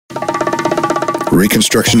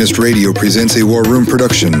Reconstructionist Radio presents a War Room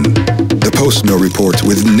production. The Postmil Report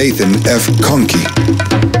with Nathan F. Conkey.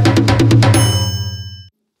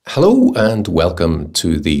 Hello and welcome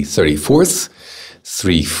to the 34th,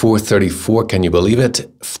 can you believe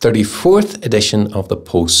it? 34th edition of the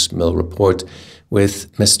Postmil Report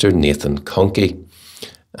with Mr. Nathan Conkey.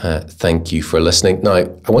 Thank you for listening. Now,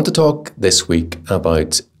 I want to talk this week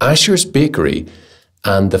about Asher's Bakery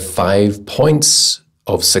and the 5 points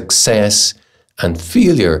of success and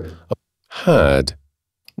failure had.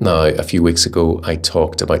 Now, a few weeks ago, I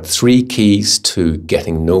talked about 3 keys to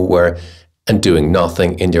getting nowhere and doing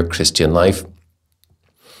nothing in your Christian life.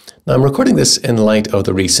 Now, I'm recording this in light of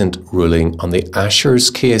the recent ruling on the Asher's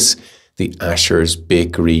case, the Asher's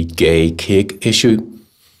Bakery gay cake issue.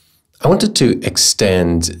 I wanted to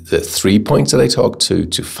extend the 3 points that I talked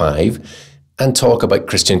to 5 and talk about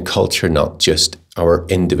Christian culture, not just our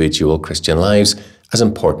individual Christian lives, as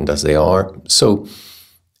important as they are. So,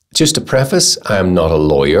 just to preface, I am not a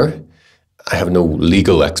lawyer. I have no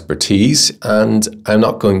legal expertise, and I'm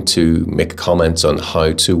not going to make comments on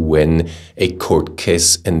how to win a court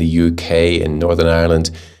case in the UK and Northern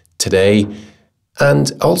Ireland today. And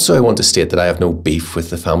also, I want to state that I have no beef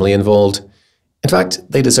with the family involved. In fact,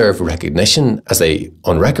 they deserve recognition as they,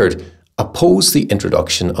 on record, oppose the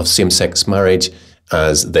introduction of same-sex marriage,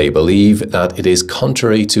 as they believe that it is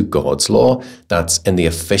contrary to God's law. That's in the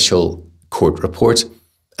official court report.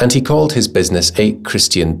 And he called his business a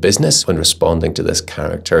Christian business when responding to this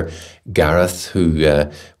character, Gareth, who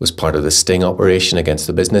was part of the sting operation against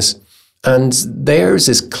the business. And theirs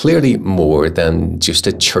is clearly more than just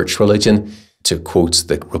a church religion. To quote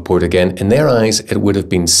the report again, in their eyes, it would have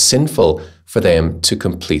been sinful for them to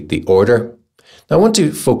complete the order. Now, I want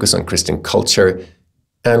to focus on Christian culture.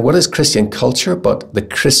 And what is Christian culture but the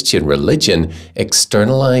Christian religion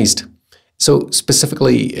externalized? So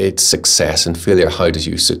specifically, it's success and failure. How do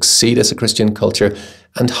you succeed as a Christian culture?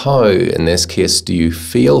 And how, in this case, do you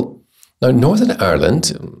fail? Now, Northern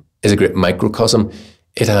Ireland is a great microcosm.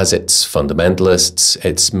 It has its fundamentalists,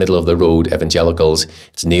 its middle-of-the-road evangelicals,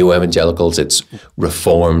 its neo-evangelicals, its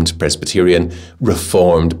Reformed Presbyterian,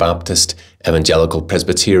 Reformed Baptist, Evangelical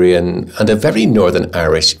Presbyterian, and a very Northern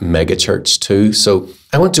Irish megachurch too. So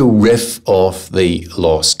I want to riff off the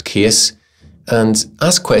lost case and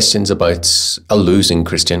ask questions about a losing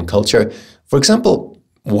Christian culture. For example,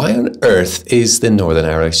 why on earth is the Northern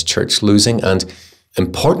Irish church losing? And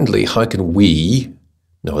importantly, how can we,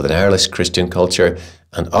 Northern Irish Christian culture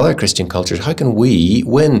and other Christian cultures, how can we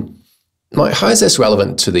win? Now, how is this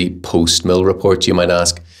relevant to the Postmil Report, you might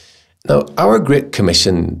ask? Now, our Great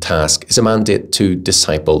Commission task is a mandate to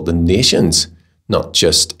disciple the nations, not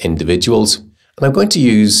just individuals. And I'm going to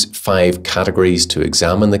use 5 categories to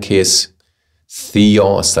examine the case.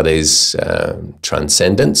 Theos, that is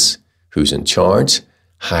transcendence, who's in charge.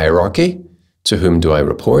 Hierarchy, to whom do I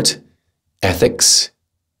report? Ethics,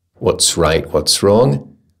 what's right, what's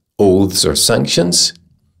wrong. Oaths or sanctions,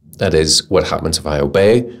 that is, what happens if I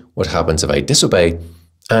obey, what happens if I disobey.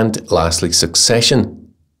 And lastly,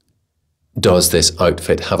 succession. Does this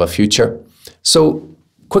outfit have a future? So,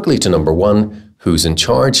 quickly to number 1, who's in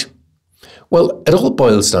charge? Well, it all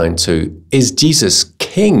boils down to, is Jesus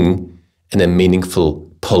king in a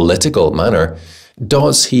meaningful political manner?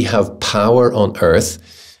 Does he have power on earth?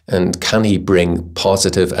 And can he bring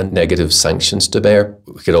positive and negative sanctions to bear?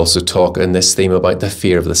 We could also talk in this theme about the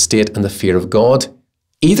fear of the state and the fear of God.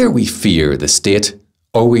 Either we fear the state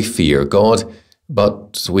or we fear God,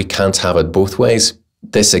 but we can't have it both ways.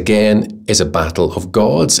 This again is a battle of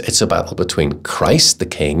gods. It's a battle between Christ the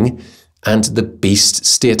King and the beast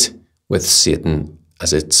state, with Satan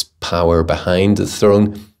as its power behind the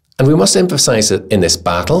throne. And we must emphasize that in this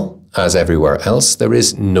battle, as everywhere else, there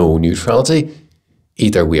is no neutrality.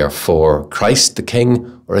 Either we are for Christ the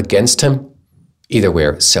King or against him. Either we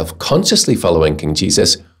are self-consciously following King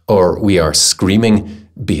Jesus, or we are screaming,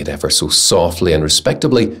 be it ever so softly and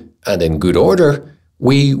respectably and in good order,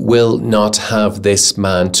 we will not have this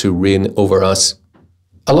man to reign over us.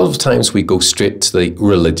 A lot of times we go straight to the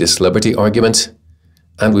religious liberty argument,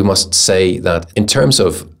 and we must say that in terms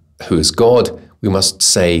of who is God, we must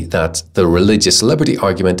say that the religious liberty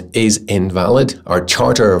argument is invalid. Our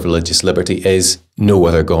Charter of Religious Liberty is no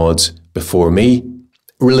other gods before me.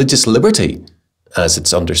 Religious liberty, as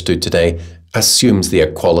it's understood today, assumes the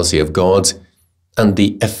equality of gods and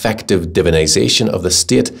the effective divinization of the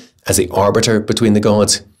state as the arbiter between the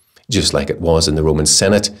gods, just like it was in the Roman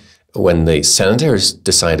Senate when the senators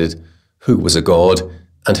decided who was a god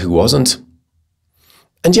and who wasn't.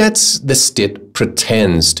 And yet the state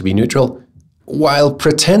pretends to be neutral. While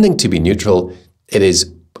pretending to be neutral, it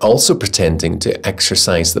is also pretending to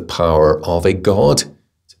exercise the power of a god.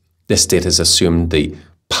 The state has assumed the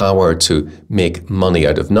power to make money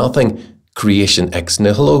out of nothing, creation ex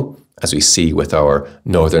nihilo, as we see with our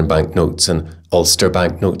Northern banknotes and Ulster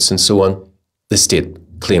banknotes and so on. The state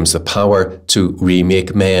claims the power to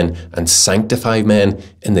remake men and sanctify men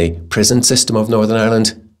in the prison system of Northern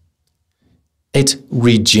Ireland. It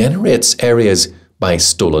regenerates areas by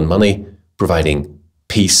stolen money, providing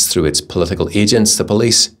peace through its political agents, the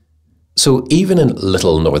police. So even in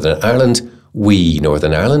little Northern Ireland, wee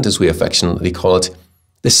Northern Ireland, as we affectionately call it,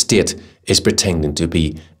 the state is pretending to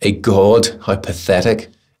be a god. How pathetic.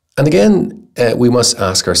 And again, we must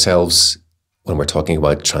ask ourselves, when we're talking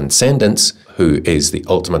about transcendence, who is the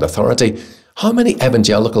ultimate authority, how many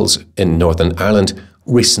evangelicals in Northern Ireland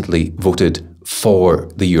recently voted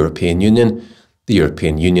for the European Union? The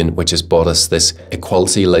European Union, which has brought us this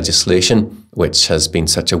equality legislation, which has been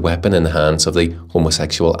such a weapon in the hands of the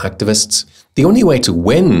homosexual activists. The only way to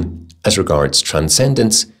win as regards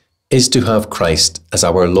transcendence is to have Christ as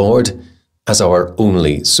our Lord, as our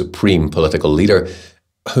only supreme political leader,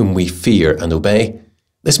 whom we fear and obey.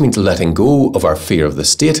 This means letting go of our fear of the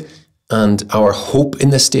state and our hope in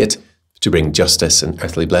the state to bring justice and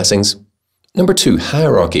earthly blessings. Number 2,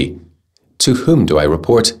 hierarchy. To whom do I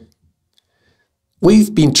report?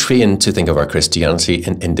 We've been trained to think of our Christianity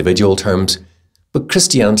in individual terms, but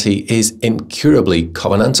Christianity is incurably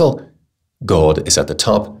covenantal. God is at the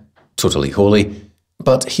top, totally holy,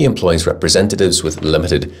 but he employs representatives with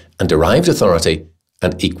limited and derived authority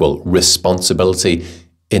and equal responsibility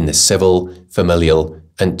in the civil, familial,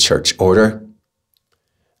 and church order.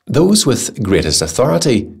 Those with greatest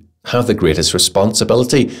authority have the greatest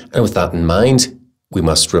responsibility, and with that in mind, we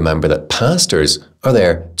must remember that pastors are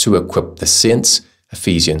there to equip the saints,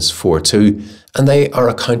 Ephesians 4:2, and they are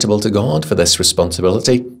accountable to God for this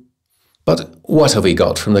responsibility. But what have we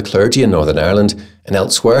got from the clergy in Northern Ireland and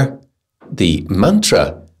elsewhere? The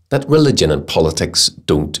mantra that religion and politics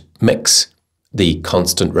don't mix. The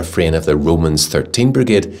constant refrain of the Romans 13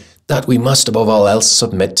 Brigade that we must above all else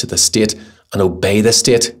submit to the state and obey the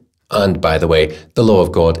state. And by the way, the law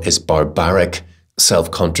of God is barbaric,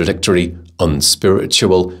 self-contradictory,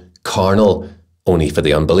 unspiritual, carnal, only for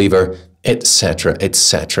the unbeliever, etc.,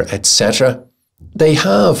 etc., etc. They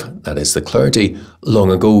have, that is the clergy,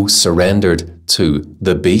 long ago surrendered to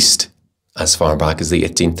the beast. As far back as the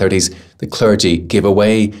 1830s, the clergy gave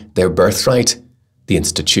away their birthright, the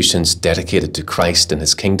institutions dedicated to Christ and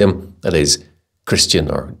his kingdom, that is, Christian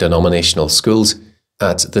or denominational schools,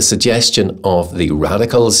 at the suggestion of the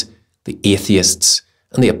radicals, the atheists,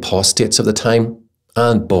 and the apostates of the time.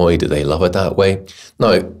 And boy, do they love it that way.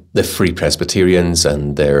 Now, the Free Presbyterians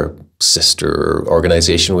and their sister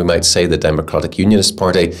organisation, we might say, the Democratic Unionist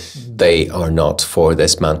Party, they are not for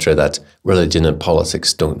this mantra that religion and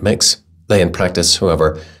politics don't mix. They in practice,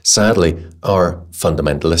 however, sadly, are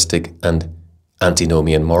fundamentalistic and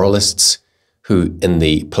antinomian moralists who, in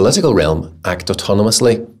the political realm, act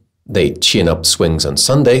autonomously. They chain up swings on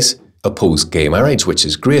Sundays, oppose gay marriage, which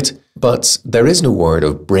is great, but there is no word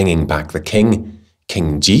of bringing back the King,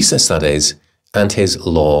 King Jesus, that is, and his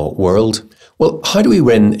law world. Well, how do we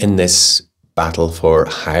win in this battle for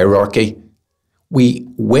hierarchy? We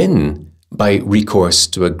win by recourse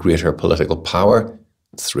to a greater political power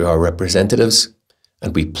through our representatives,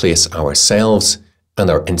 and we place ourselves and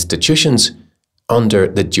our institutions under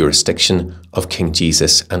the jurisdiction of King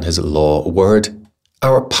Jesus and his law word.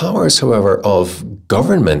 Our powers, however, of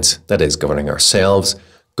government, that is, governing ourselves,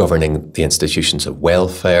 governing the institutions of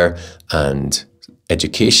welfare and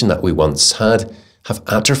education that we once had, have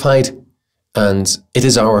atrophied, and it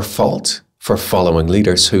is our fault for following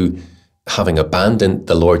leaders who, having abandoned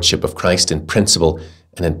the lordship of Christ in principle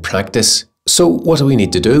and in practice. So what do we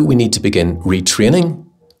need to do? We need to begin retraining,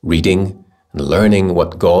 reading and learning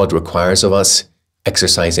what God requires of us,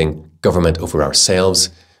 exercising government over ourselves,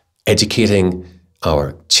 educating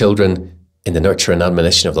our children in the nurture and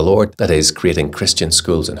admonition of the Lord, that is, creating Christian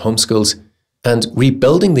schools and homeschools, and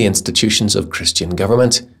rebuilding the institutions of Christian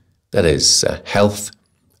government, that is, health,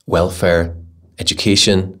 welfare,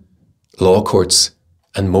 education, law courts,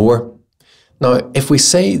 and more. Now, if we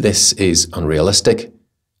say this is unrealistic,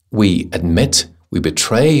 we admit we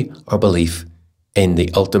betray our belief in the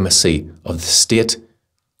ultimacy of the state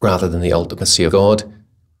rather than the ultimacy of God.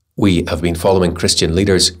 We have been following Christian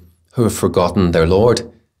leaders who have forgotten their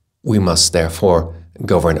Lord. We must therefore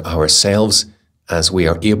govern ourselves as we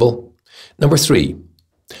are able. Number 3,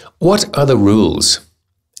 what are the rules?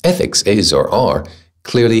 Ethics is or are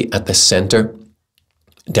clearly at the centre.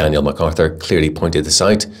 Daniel MacArthur clearly pointed this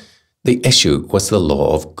out. The issue was the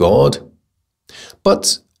law of God.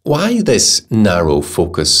 But Why this narrow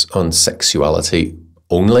focus on sexuality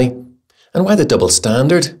only? And why the double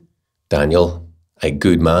standard? Daniel, a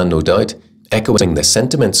good man no doubt, echoing the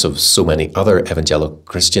sentiments of so many other evangelical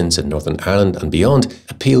Christians in Northern Ireland and beyond,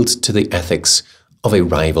 appealed to the ethics of a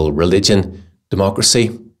rival religion,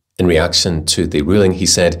 democracy. In reaction to the ruling, he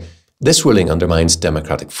said, "This ruling undermines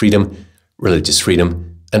democratic freedom, religious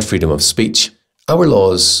freedom, and freedom of speech. Our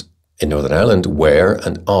laws in Northern Ireland were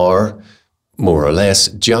and are more or less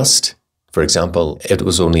just. For example, it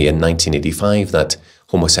was only in 1985 that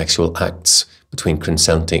homosexual acts between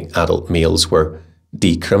consenting adult males were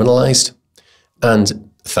decriminalised. And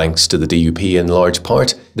thanks to the DUP in large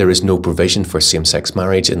part, there is no provision for same-sex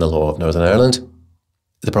marriage in the law of Northern Ireland.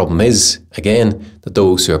 The problem is, again, that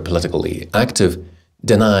those who are politically active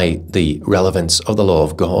deny the relevance of the law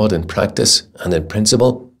of God in practice and in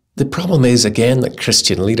principle. The problem is, again, that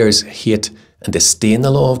Christian leaders hate and disdain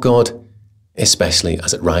the law of God, especially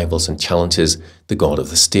as it rivals and challenges the God of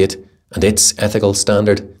the state and its ethical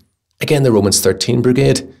standard. Again, the Romans 13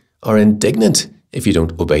 Brigade are indignant if you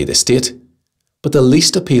don't obey the state, but the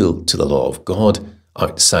least appeal to the law of God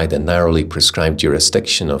outside the narrowly prescribed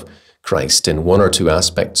jurisdiction of Christ in one or two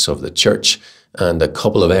aspects of the church and a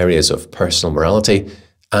couple of areas of personal morality,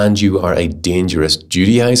 and you are a dangerous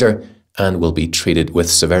Judaizer and will be treated with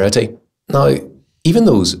severity. Now, even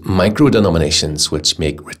those micro-denominations which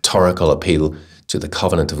make rhetorical appeal to the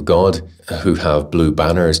covenant of God, who have blue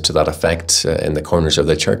banners to that effect in the corners of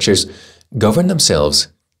their churches, govern themselves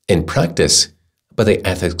in practice by the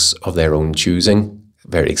ethics of their own choosing,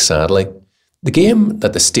 very sadly. The game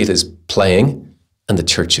that the state is playing, and the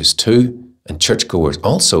churches too, and churchgoers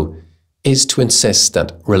also, is to insist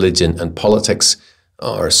that religion and politics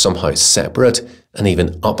are somehow separate and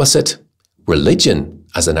even opposite. Religion,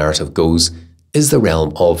 as the narrative goes, is the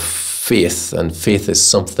realm of faith, and faith is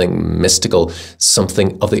something mystical,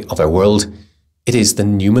 something of the other world. It is the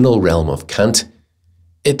noumenal realm of Kant.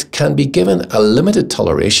 It can be given a limited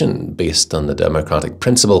toleration based on the democratic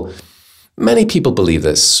principle. Many people believe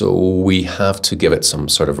this, so we have to give it some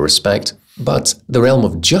sort of respect. But the realm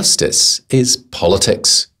of justice is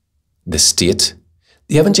politics, the state.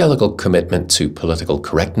 The evangelical commitment to political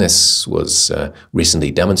correctness was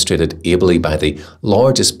recently demonstrated ably by the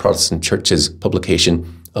largest Protestant church's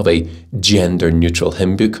publication of a gender-neutral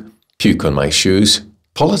hymn book, Puke on My Shoes.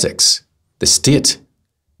 Politics, the state,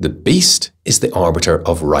 the beast, is the arbiter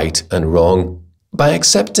of right and wrong. By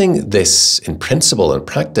accepting this in principle and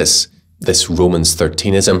practice, this Romans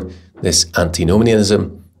 13ism, this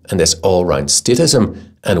antinomianism, and this all-round statism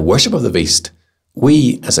and worship of the beast,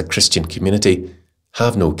 we as a Christian community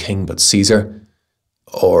have no king but Caesar,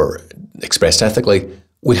 or expressed ethically,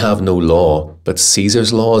 we have no law but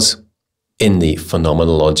Caesar's laws in the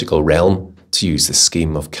phenomenological realm, to use the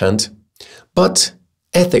scheme of Kant. But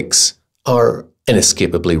ethics are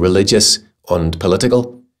inescapably religious and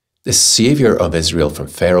political. The saviour of Israel from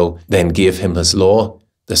Pharaoh then gave him his law.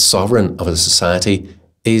 The sovereign of a society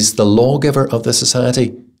is the lawgiver of the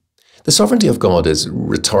society. The sovereignty of God is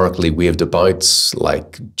rhetorically waved about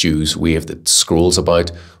like Jews wave the scrolls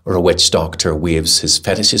about, or a witch doctor waves his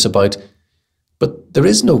fetishes about. But there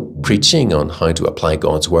is no preaching on how to apply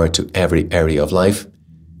God's word to every area of life.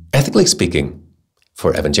 Ethically speaking,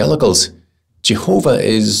 for evangelicals, Jehovah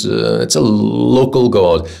is it's a local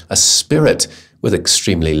God, a spirit with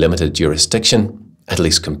extremely limited jurisdiction, at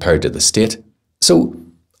least compared to the state. So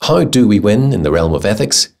how do we win in the realm of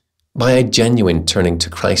ethics? By a genuine turning to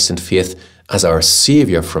Christ in faith as our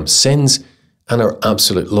Saviour from sins and our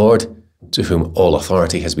absolute Lord, to whom all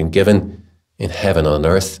authority has been given in heaven and on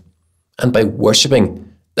earth, and by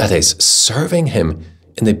worshipping, that is, serving Him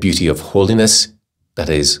in the beauty of holiness, that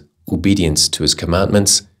is, obedience to His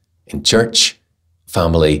commandments, in church,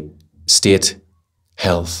 family, state,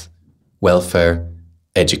 health, welfare,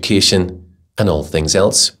 education, and all things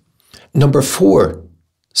else. Number 4,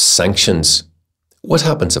 sanctions. What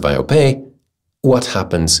happens if I obey? What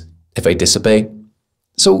happens if I disobey?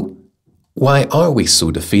 So, why are we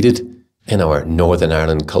so defeated in our Northern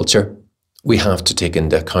Ireland culture? We have to take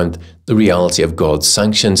into account the reality of God's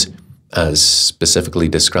sanctions, as specifically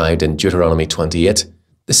described in Deuteronomy 28.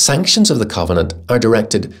 The sanctions of the covenant are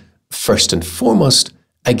directed first and foremost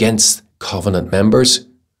against covenant members,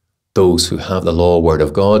 those who have the law word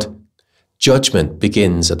of God. Judgment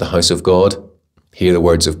begins at the house of God. Hear the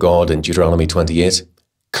words of God in Deuteronomy 28.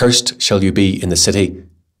 Cursed shall you be in the city,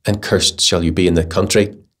 and cursed shall you be in the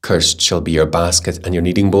country. Cursed shall be your basket and your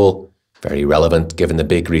kneading bowl. Very relevant given the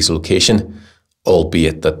bakery's location,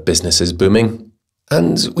 albeit that business is booming.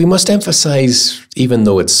 And we must emphasize, even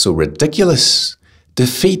though it's so ridiculous,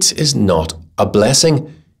 defeat is not a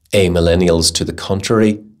blessing. Millennials to the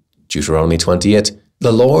contrary, Deuteronomy 28.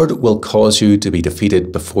 The Lord will cause you to be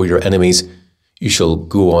defeated before your enemies. You shall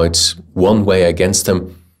go out one way against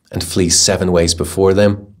them and flee 7 ways before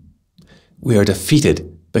them. We are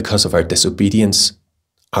defeated because of our disobedience,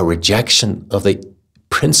 our rejection of the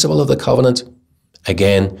principle of the covenant.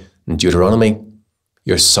 Again, in Deuteronomy,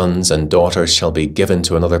 your sons and daughters shall be given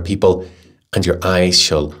to another people, and your eyes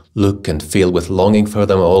shall look and feel with longing for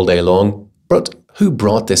them all day long. But who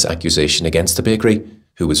brought this accusation against the bakery?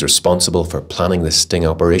 Who was responsible for planning this sting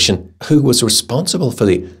operation? Who was responsible for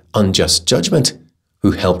the unjust judgment?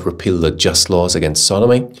 Who helped repeal the just laws against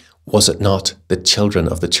sodomy? Was it not the children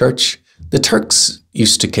of the church? The Turks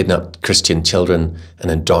used to kidnap Christian children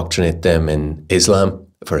and indoctrinate them in Islam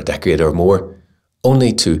for a decade or more,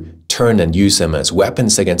 only to turn and use them as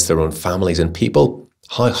weapons against their own families and people.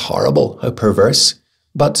 How horrible, how perverse.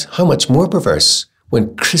 But how much more perverse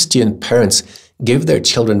when Christian parents give their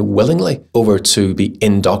children willingly over to be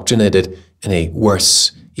indoctrinated in a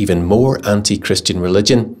worse, even more anti-Christian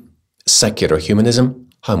religion, secular humanism.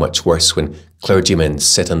 How much worse when clergymen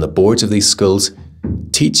sit on the boards of these schools,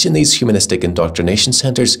 teach in these humanistic indoctrination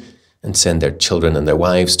centres, and send their children and their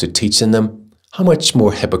wives to teach in them. How much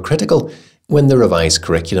more hypocritical when the revised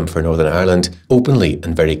curriculum for Northern Ireland openly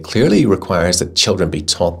and very clearly requires that children be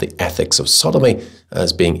taught the ethics of sodomy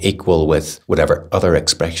as being equal with whatever other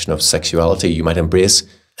expression of sexuality you might embrace,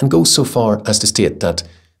 and goes so far as to state that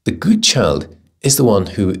the good child is the one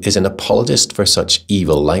who is an apologist for such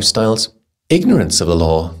evil lifestyles. Ignorance of the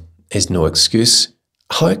law is no excuse.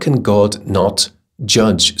 How can God not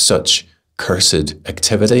judge such cursed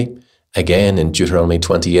activity? Again in Deuteronomy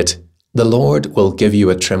 28, the Lord will give you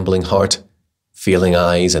a trembling heart, failing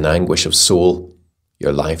eyes and anguish of soul.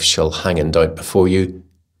 Your life shall hang in doubt before you.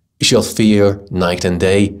 You shall fear night and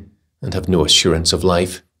day, and have no assurance of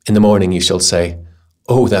life. In the morning you shall say,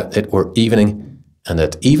 "Oh, that it were evening," and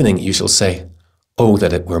at evening you shall say, "Oh,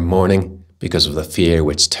 that it were morning," because of the fear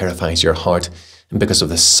which terrifies your heart, and because of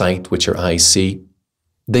the sight which your eyes see.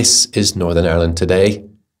 This is Northern Ireland today.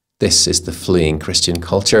 This is the fleeing Christian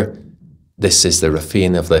culture. This is the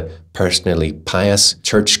refrain of the personally pious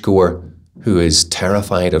churchgoer who is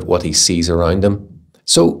terrified at what he sees around him.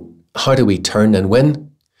 So, how do we turn and win?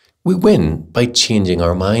 We win by changing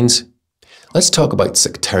our minds. Let's talk about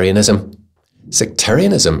sectarianism.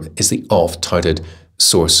 Sectarianism is the oft-touted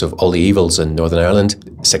source of all the evils in Northern Ireland.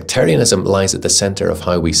 Sectarianism lies at the centre of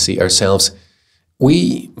how we see ourselves.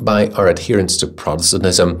 We, by our adherence to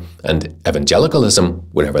Protestantism and evangelicalism,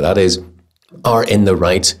 whatever that is, are in the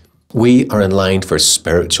right. We are in line for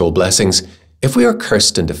spiritual blessings. If we are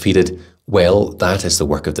cursed and defeated, well, that is the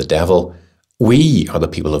work of the devil. We are the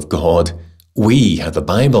people of God. We have the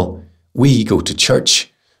Bible. We go to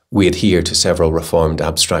church. We adhere to several Reformed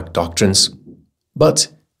abstract doctrines. But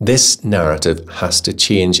this narrative has to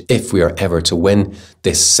change if we are ever to win.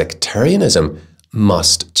 This sectarianism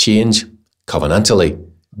must change covenantally,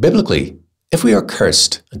 biblically. If we are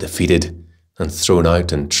cursed and defeated and thrown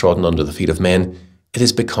out and trodden under the feet of men, it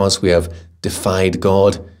is because we have defied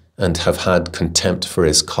God and have had contempt for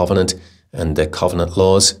his covenant and the covenant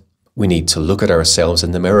laws. We need to look at ourselves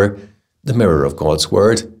in the mirror of God's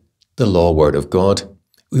word, the law word of God.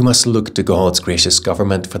 We must look to God's gracious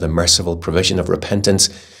government for the merciful provision of repentance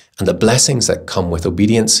and the blessings that come with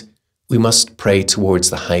obedience. We must pray towards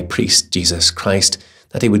the high priest, Jesus Christ,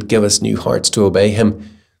 that he would give us new hearts to obey him,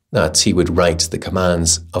 that he would write the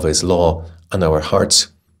commands of his law on our hearts.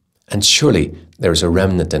 And surely there is a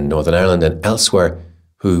remnant in Northern Ireland and elsewhere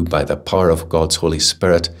who, by the power of God's Holy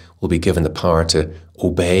Spirit, will be given the power to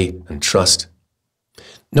obey and trust.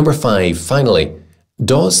 Number 5, finally,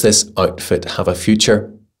 does this outfit have a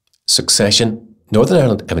future? Succession. Northern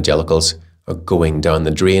Ireland evangelicals are going down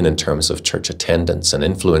the drain in terms of church attendance and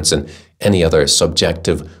influence and any other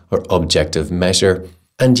subjective or objective measure.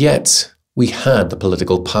 And yet, we had the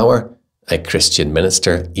political power. A Christian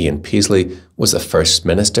minister, Ian Paisley, was the first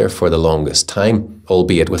minister for the longest time,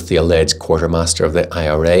 albeit with the alleged quartermaster of the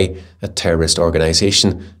IRA, a terrorist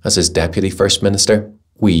organisation, as his deputy first minister.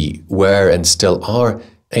 We were and still are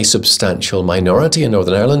a substantial minority in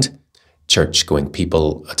Northern Ireland. Church-going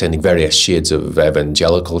people attending various shades of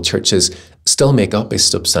evangelical churches still make up a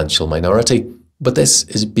substantial minority, but this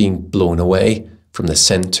is being blown away from the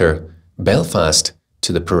centre, Belfast,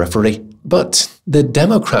 to the periphery. But the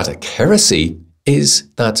democratic heresy is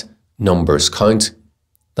that numbers count.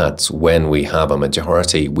 That's when we have a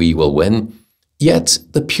majority, we will win. Yet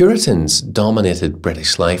the Puritans dominated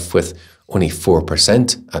British life with only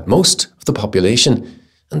 4% at most of the population,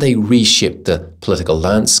 and they reshaped the political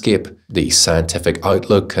landscape, the scientific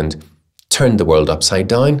outlook, and turned the world upside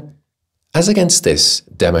down. As against this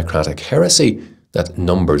democratic heresy, that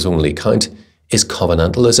numbers only count, is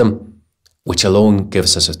covenantalism, which alone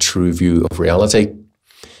gives us a true view of reality.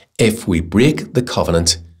 If we break the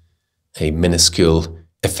covenant, a minuscule,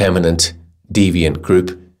 effeminate, deviant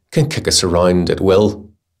group can kick us around at will.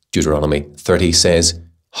 Deuteronomy 30 says,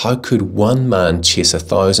 "How could one man chase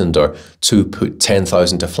 1,000 or two put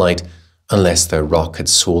 10,000 to flight unless their rock had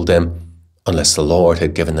sold them, unless the Lord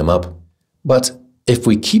had given them up?" But if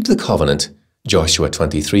we keep the covenant, Joshua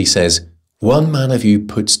 23 says, "One man of you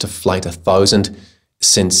puts to flight 1,000,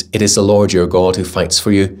 since it is the Lord your God who fights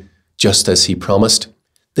for you, just as he promised."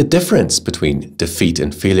 The difference between defeat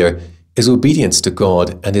and failure is obedience to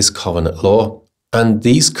God and his covenant law. "And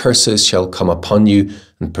these curses shall come upon you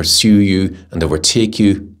and pursue you and overtake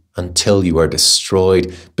you until you are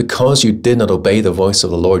destroyed, because you did not obey the voice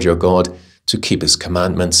of the Lord your God to keep his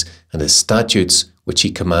commandments and his statutes which he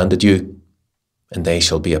commanded you. And they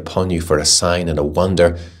shall be upon you for a sign and a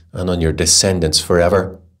wonder, and on your descendants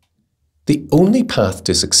forever." The only path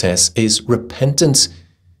to success is repentance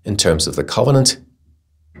in terms of the covenant.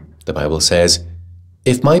 The Bible says,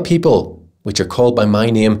 "If my people, which are called by my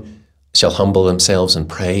name, shall humble themselves and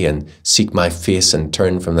pray and seek my face and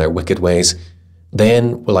turn from their wicked ways,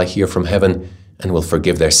 then will I hear from heaven and will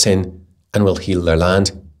forgive their sin and will heal their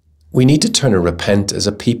land." We need to turn and repent as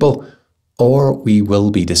a people, or we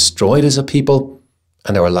will be destroyed as a people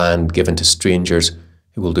and our land given to strangers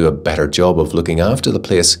who will do a better job of looking after the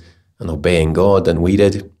place and obeying God than we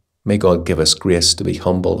did. May God give us grace to be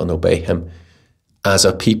humble and obey him as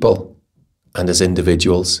a people and as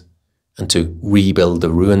individuals, and to rebuild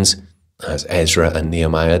the ruins as Ezra and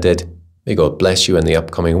Nehemiah did. May God bless you in the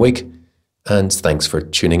upcoming week, and thanks for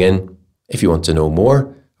tuning in. If you want to know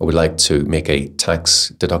more or would like to make a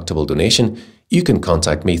tax-deductible donation, you can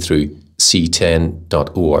contact me through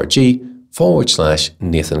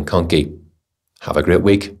c10.org/Nathan Conkey. Have a great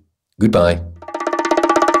week. Goodbye.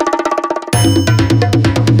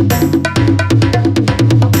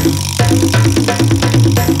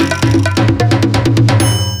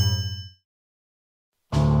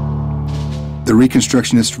 The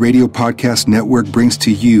Reconstructionist Radio Podcast Network brings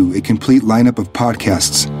to you a complete lineup of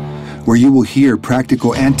podcasts where you will hear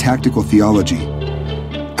practical and tactical theology.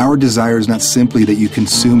 Our desire is not simply that you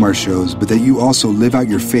consume our shows, but that you also live out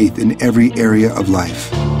your faith in every area of life.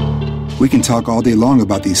 We can talk all day long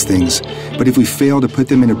about these things, but if we fail to put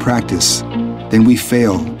them into practice, then we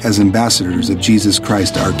fail as ambassadors of Jesus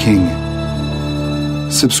Christ, our King.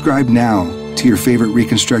 Subscribe now to your favorite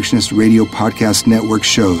Reconstructionist Radio Podcast Network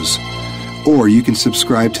shows, or you can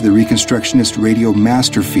subscribe to the Reconstructionist Radio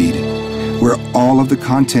Master Feed, where all of the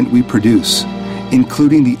content we produce,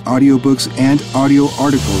 including the audiobooks and audio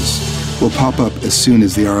articles, will pop up as soon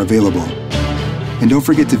as they are available. And don't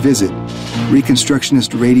forget to visit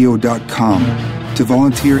ReconstructionistRadio.com to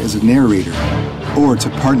volunteer as a narrator or to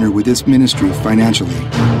partner with this ministry financially.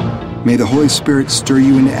 May the Holy Spirit stir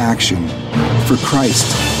you into action for Christ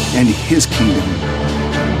and his kingdom.